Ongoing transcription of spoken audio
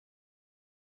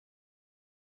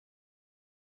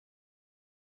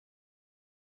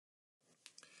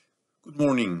Good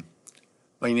morning.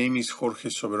 My name is Jorge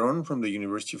Soberon from the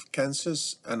University of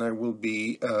Kansas, and I will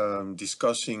be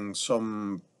discussing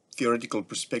some theoretical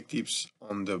perspectives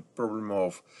on the problem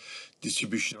of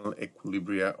distributional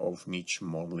equilibria of niche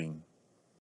modeling.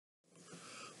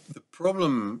 The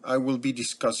problem I will be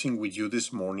discussing with you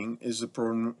this morning is the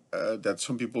problem that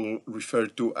some people refer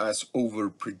to as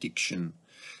over-prediction.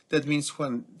 That means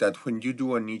when you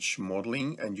do a niche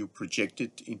modeling and you project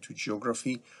it into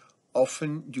geography,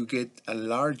 often you get a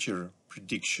larger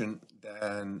prediction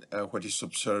than what is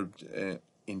observed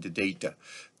in the data.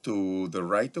 To the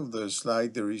right of the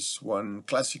slide, there is one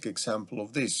classic example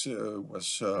of this,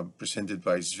 was presented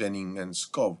by Svenning and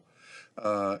Skov.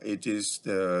 It is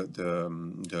the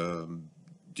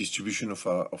distribution of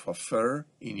a fur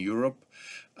in Europe.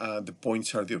 The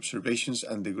points are the observations,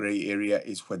 and the gray area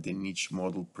is what the niche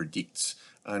model predicts.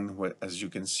 And as you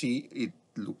can see, it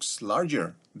looks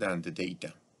larger than the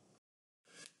data.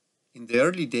 In the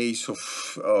early days of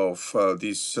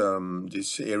this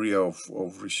area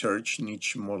of research,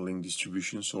 niche modeling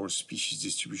distributions or species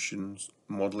distribution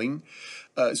modeling,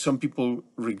 some people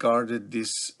regarded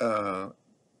this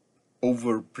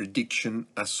over prediction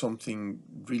as something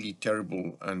really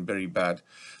terrible and very bad.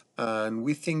 And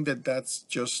we think that that's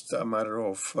just a matter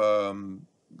of,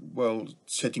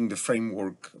 setting the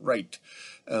framework right.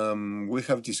 We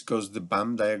have discussed the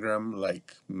BAM diagram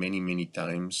like many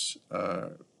times.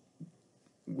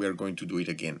 We're going to do it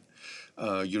again.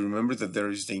 You remember that there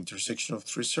is the intersection of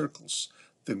three circles.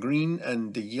 The green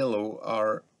and the yellow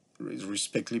are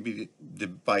respectively the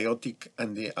biotic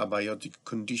and the abiotic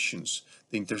conditions.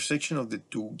 The intersection of the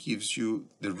two gives you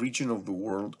the region of the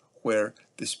world where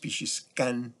the species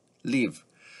can live,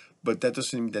 but that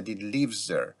doesn't mean that it lives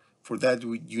there. For that,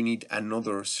 you need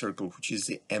another circle, which is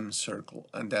the M circle,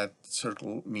 and that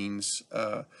circle means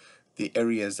the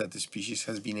areas that the species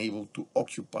has been able to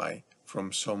occupy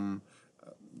from some,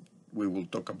 we will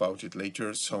talk about it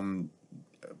later, some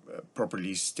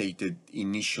properly stated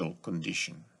initial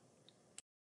condition.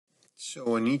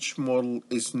 So a niche model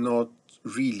is not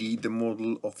really the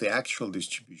model of the actual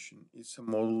distribution. It's a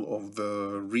model of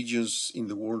the regions in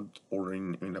the world or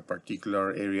in a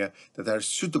particular area that are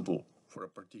suitable for a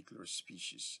particular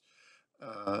species.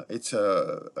 It's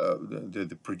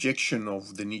the projection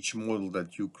of the niche model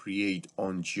that you create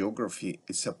on geography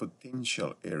is a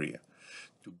potential area.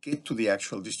 To get to the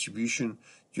actual distribution,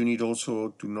 you need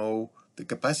also to know the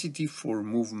capacity for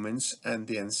movements and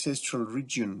the ancestral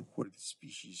region where the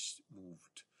species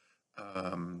moved.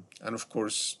 And of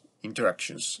course,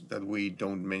 interactions that we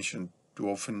don't mention too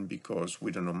often because we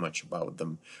don't know much about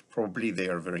them. Probably they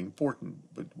are very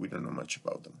important, but we don't know much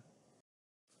about them.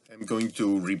 I'm going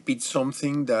to repeat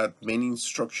something that many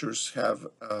instructors have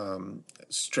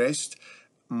stressed.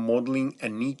 Modeling a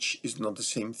niche is not the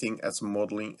same thing as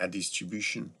modeling a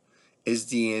distribution.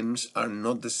 SDMs are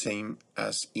not the same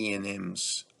as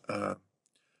ENMs.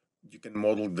 You can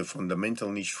model the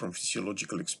fundamental niche from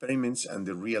physiological experiments and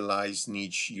the realized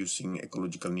niche using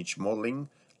ecological niche modeling,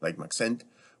 like Maxent,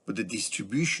 but the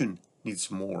distribution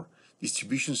needs more.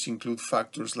 Distributions include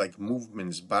factors like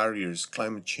movements, barriers,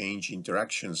 climate change,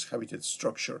 interactions, habitat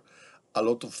structure, a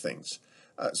lot of things.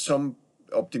 Some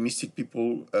optimistic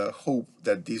people hope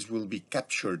that this will be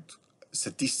captured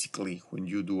statistically when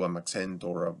you do a Maxent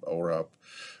or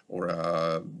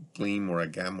a BLEM or a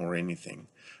GAM or anything.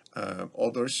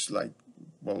 Others, like,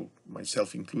 well,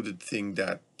 myself included, think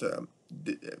that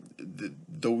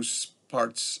those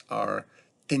parts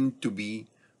tend to be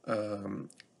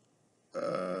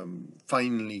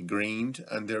finely grained,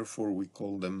 and therefore we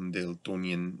call them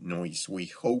Daltonian noise. We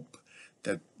hope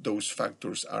that those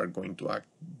factors are going to act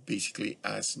basically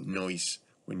as noise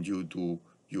when you do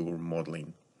your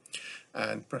modeling.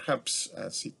 And perhaps,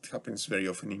 as it happens very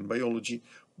often in biology,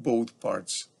 both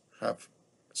parts have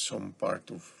some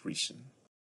part of reason.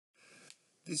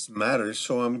 This matters,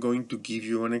 so I'm going to give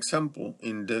you an example.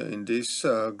 In this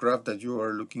graph that you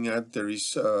are looking at, there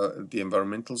is the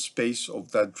environmental space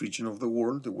of that region of the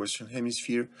world, the Western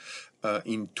Hemisphere,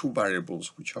 in two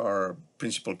variables, which are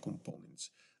principal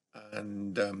components.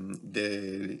 And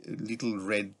the little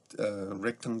red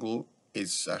rectangle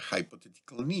is a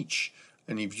hypothetical niche.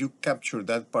 And if you capture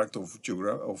that part of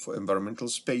environmental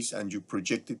space and you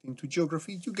project it into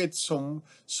geography, you get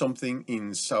something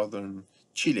in southern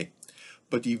Chile.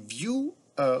 But if you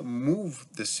move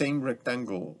the same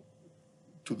rectangle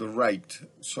to the right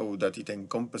so that it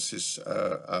encompasses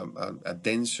a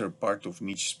denser part of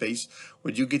niche space,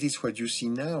 what you get is what you see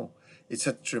now. It's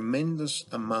a tremendous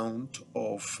amount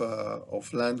of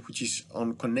land which is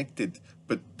unconnected,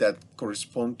 but that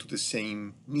correspond to the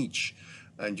same niche.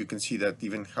 And you can see that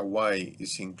even Hawaii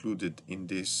is included in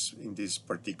this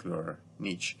particular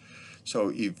niche.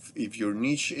 So if your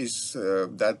niche is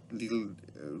that little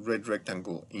red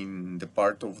rectangle in the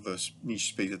part of the niche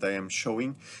space that I am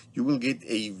showing, you will get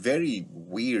a very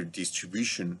weird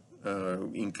distribution,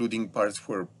 including parts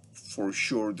where for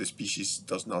sure the species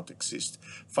does not exist.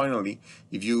 Finally,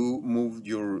 if you move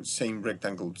your same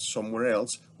rectangle somewhere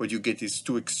else, what you get is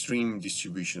two extreme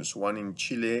distributions, one in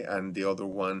Chile and the other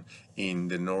one in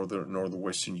the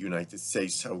northwestern United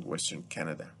States, southwestern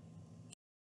Canada.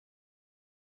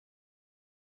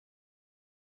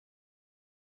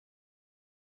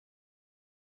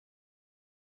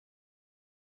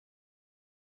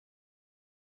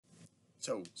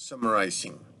 So,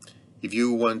 summarizing, if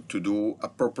you want to do a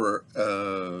proper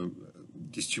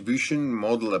distribution,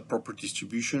 model a proper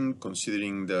distribution,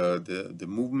 considering the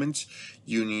movements,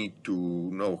 you need to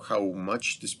know how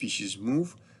much the species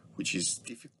move, which is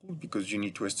difficult because you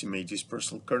need to estimate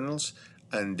dispersal kernels,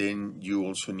 and then you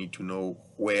also need to know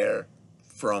where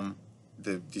from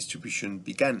the distribution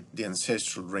began, the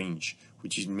ancestral range,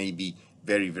 which is maybe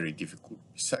very, very difficult.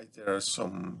 Besides, there are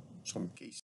some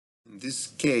cases. In this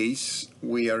case,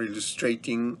 we are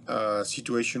illustrating a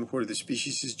situation where the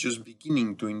species is just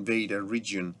beginning to invade a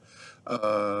region.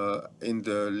 In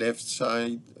the left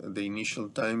side, the initial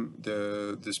time,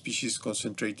 the species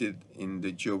concentrated in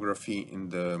the geography in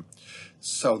the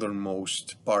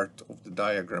southernmost part of the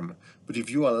diagram. But if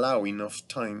you allow enough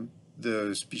time,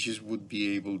 the species would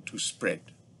be able to spread.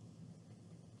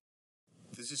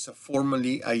 This is a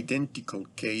formally identical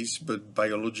case, but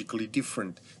biologically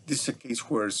different. This is a case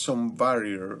where some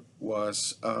barrier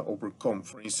was overcome.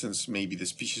 For instance, maybe the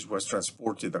species was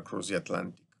transported across the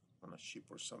Atlantic on a ship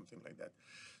or something like that.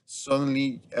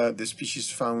 Suddenly, the species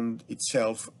found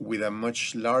itself with a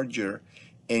much larger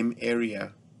M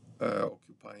area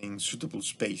occupying suitable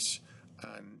space,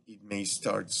 and it may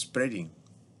start spreading.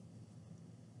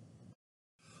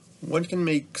 One can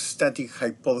make static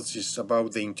hypotheses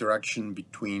about the interaction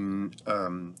between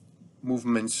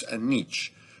movements and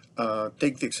niche.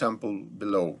 Take the example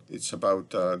below. It's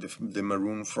about the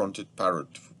maroon-fronted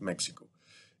parrot of Mexico.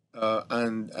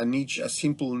 And a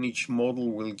simple niche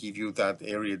model will give you that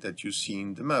area that you see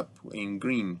in the map in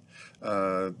green.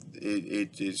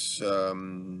 It is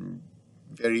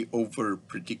very over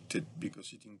predicted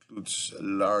because it includes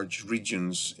large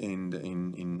regions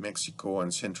in Mexico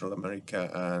and Central America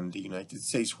and the United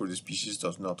States where the species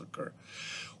does not occur.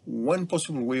 One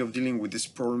possible way of dealing with this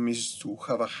problem is to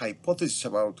have a hypothesis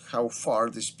about how far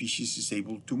the species is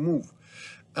able to move,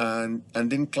 and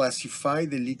then classify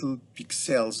the little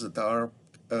pixels that are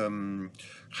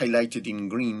highlighted in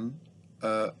green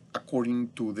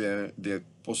according to the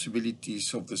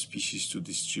possibilities of the species to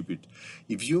distribute.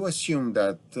 If you assume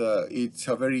that it's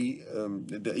a very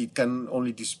it can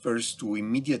only disperse to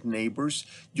immediate neighbors,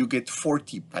 you get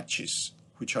 40 patches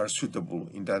which are suitable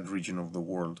in that region of the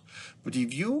world. But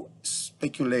if you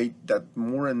speculate that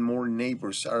more and more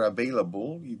neighbors are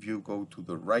available, if you go to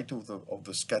the right of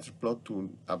the scatter plot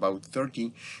to about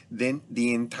 30, then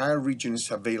the entire region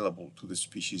is available to the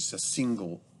species, a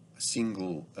single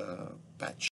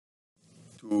patch.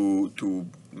 To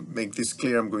make this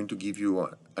clear, I'm going to give you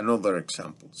another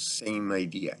example. Same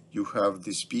idea. You have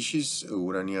the species,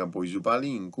 Urania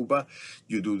boisubali in Cuba.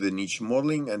 You do the niche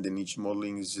modeling, and the niche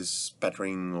modeling is this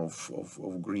patterning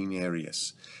of green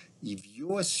areas. If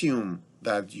you assume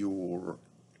that your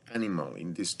animal,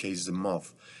 in this case the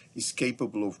moth, is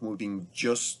capable of moving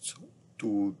just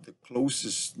to the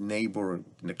closest neighbor,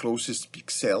 the closest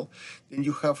pixel, then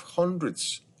you have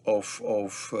hundreds of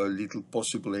little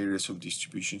possible areas of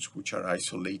distributions which are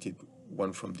isolated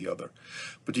one from the other.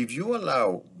 But if you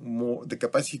allow more the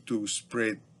capacity to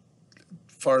spread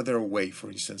farther away,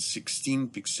 for instance, 16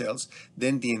 pixels,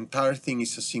 then the entire thing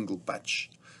is a single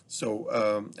patch. So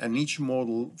and each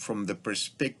model from the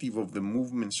perspective of the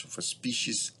movements of a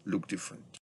species look different.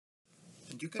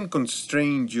 And you can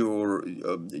constrain your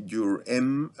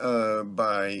M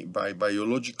by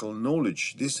biological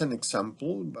knowledge. This is an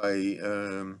example by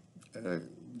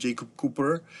Jacob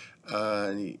Cooper.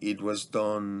 It was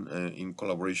done in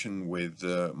collaboration with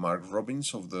Mark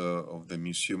Robbins of the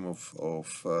Museum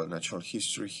of Natural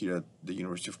History here at the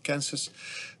University of Kansas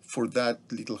for that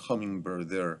little hummingbird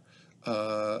there.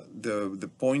 The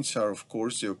points are, of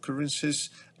course, the occurrences,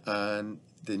 and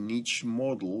the niche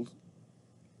model.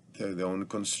 The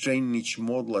unconstrained niche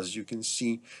model, as you can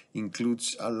see,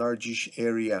 includes a largish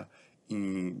area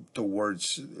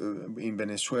towards in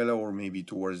Venezuela or maybe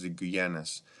towards the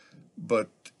Guyanas. But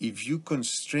if you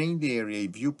constrain the area,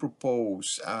 if you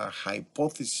propose a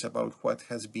hypothesis about what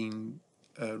has been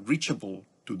reachable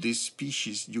to this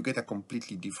species, you get a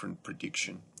completely different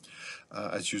prediction,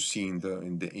 as you see in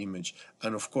the image.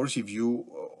 And of course, if you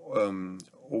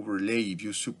overlay, if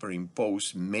you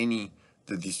superimpose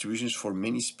the distributions for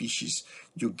many species,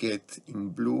 you get in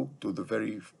blue, to the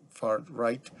very far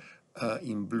right,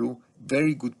 in blue,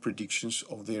 very good predictions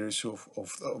of the areas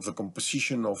of the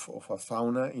composition of a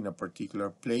fauna in a particular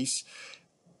place,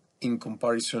 in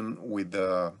comparison with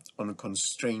the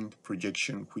unconstrained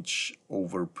projection, which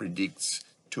overpredicts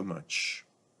too much.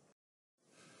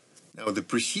 Now, the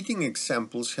preceding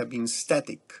examples have been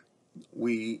static.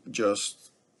 We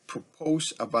just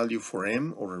propose a value for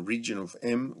M, or a region of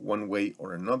M, one way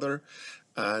or another,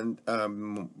 and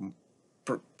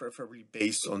preferably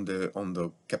based on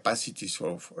the capacities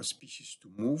of a species to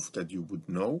move that you would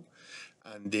know,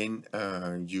 and then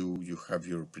you have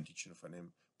your prediction of an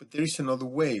M. But there is another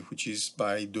way, which is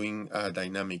by doing a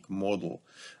dynamic model.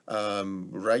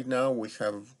 Right now we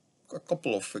have a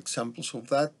couple of examples of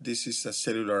that. This is a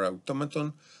cellular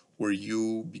automaton where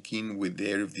you begin with the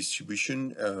area of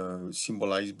distribution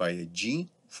symbolized by a G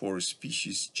for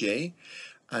species J,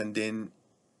 and then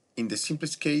in the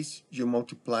simplest case you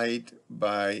multiply it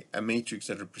by a matrix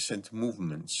that represents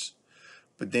movements.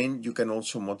 But then you can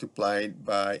also multiply it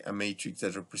by a matrix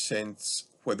that represents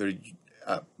whether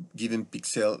a given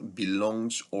pixel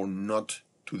belongs or not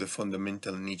to the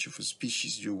fundamental niche of a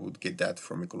species. You would get that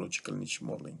from ecological niche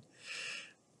modeling.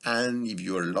 And if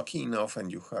you are lucky enough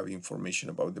and you have information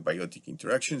about the biotic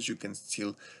interactions, you can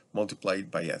still multiply it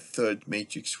by a third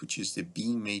matrix, which is the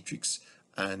B matrix,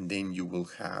 and then you will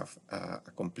have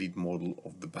a complete model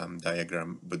of the BAM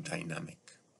diagram, but dynamic.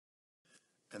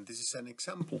 And this is an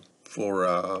example from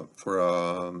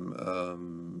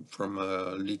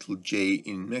a little J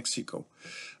in Mexico.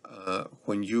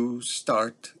 When you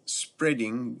start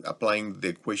spreading, applying the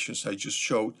equations I just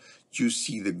showed, you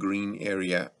see the green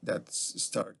area that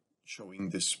start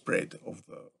showing the spread of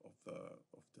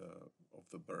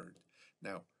the bird.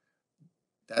 Now,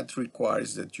 that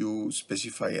requires that you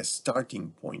specify a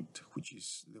starting point, which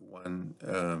is the one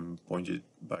pointed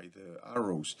by the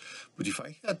arrows. But if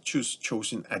I had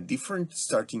chosen a different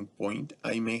starting point,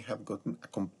 I may have gotten a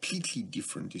completely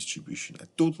different distribution, a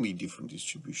totally different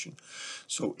distribution.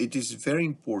 So it is very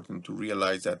important to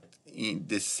realize that in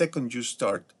the second you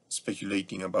start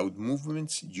speculating about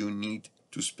movements, you need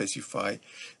to specify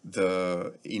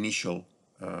the initial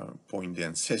point, the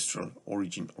ancestral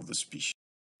origin of the species.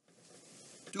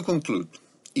 To conclude,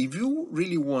 if you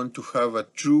really want to have a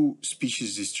true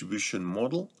species distribution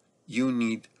model, you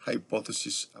need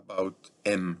hypotheses about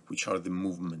M, which are the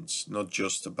movements, not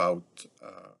just about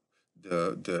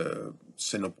the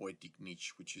xenopoietic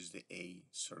niche, which is the A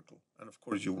circle. And of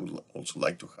course, you would also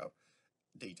like to have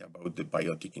data about the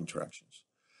biotic interactions.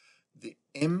 The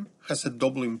M has a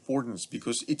double importance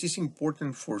because it is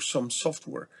important for some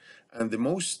software, and the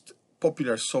most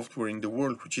popular software in the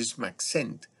world, which is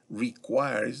Maxent,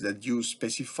 requires that you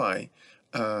specify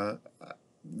the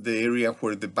area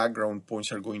where the background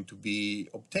points are going to be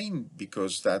obtained,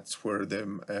 because that's where the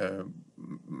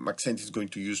Maxent is going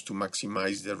to use to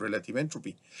maximize the relative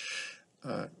entropy.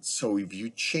 So if you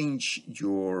change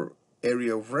your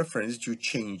area of reference, you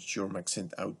change your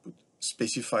Maxent output.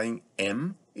 Specifying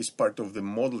M is part of the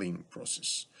modeling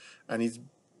process, and it's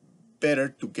better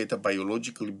to get a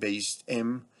biologically based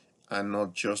M and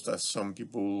not just, as some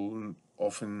people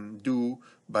often do,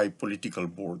 by political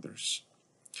borders.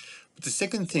 But the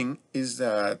second thing is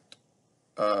that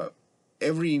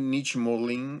every niche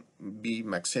modeling, be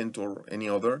Maxent or any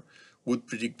other, would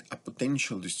predict a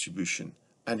potential distribution.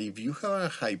 And if you have a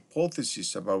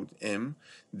hypothesis about M,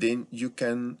 then you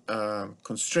can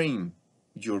constrain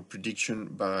your prediction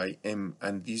by M,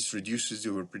 and this reduces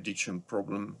your prediction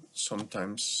problem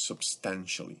sometimes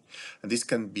substantially. And this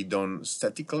can be done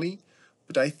statically,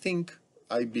 but I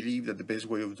believe that the best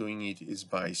way of doing it is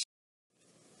by.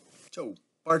 So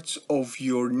parts of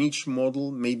your niche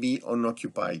model may be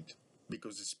unoccupied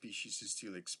because the species is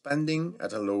still expanding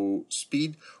at a low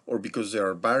speed, or because there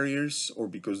are barriers, or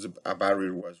because a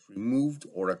barrier was removed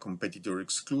or a competitor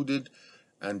excluded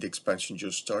and the expansion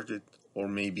just started, or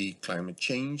maybe climate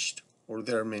changed, or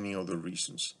there are many other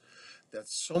reasons. That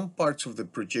some parts of the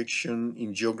projection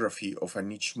in geography of a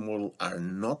niche model are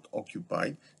not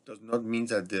occupied does not mean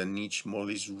that the niche model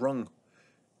is wrong.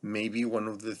 Maybe one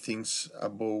of the things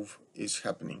above is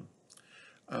happening.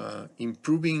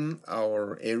 Improving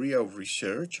our area of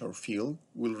research, our field,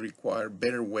 will require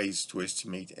better ways to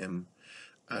estimate M,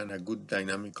 and a good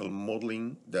dynamical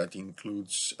modeling that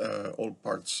includes all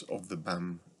parts of the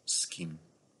BAM scheme.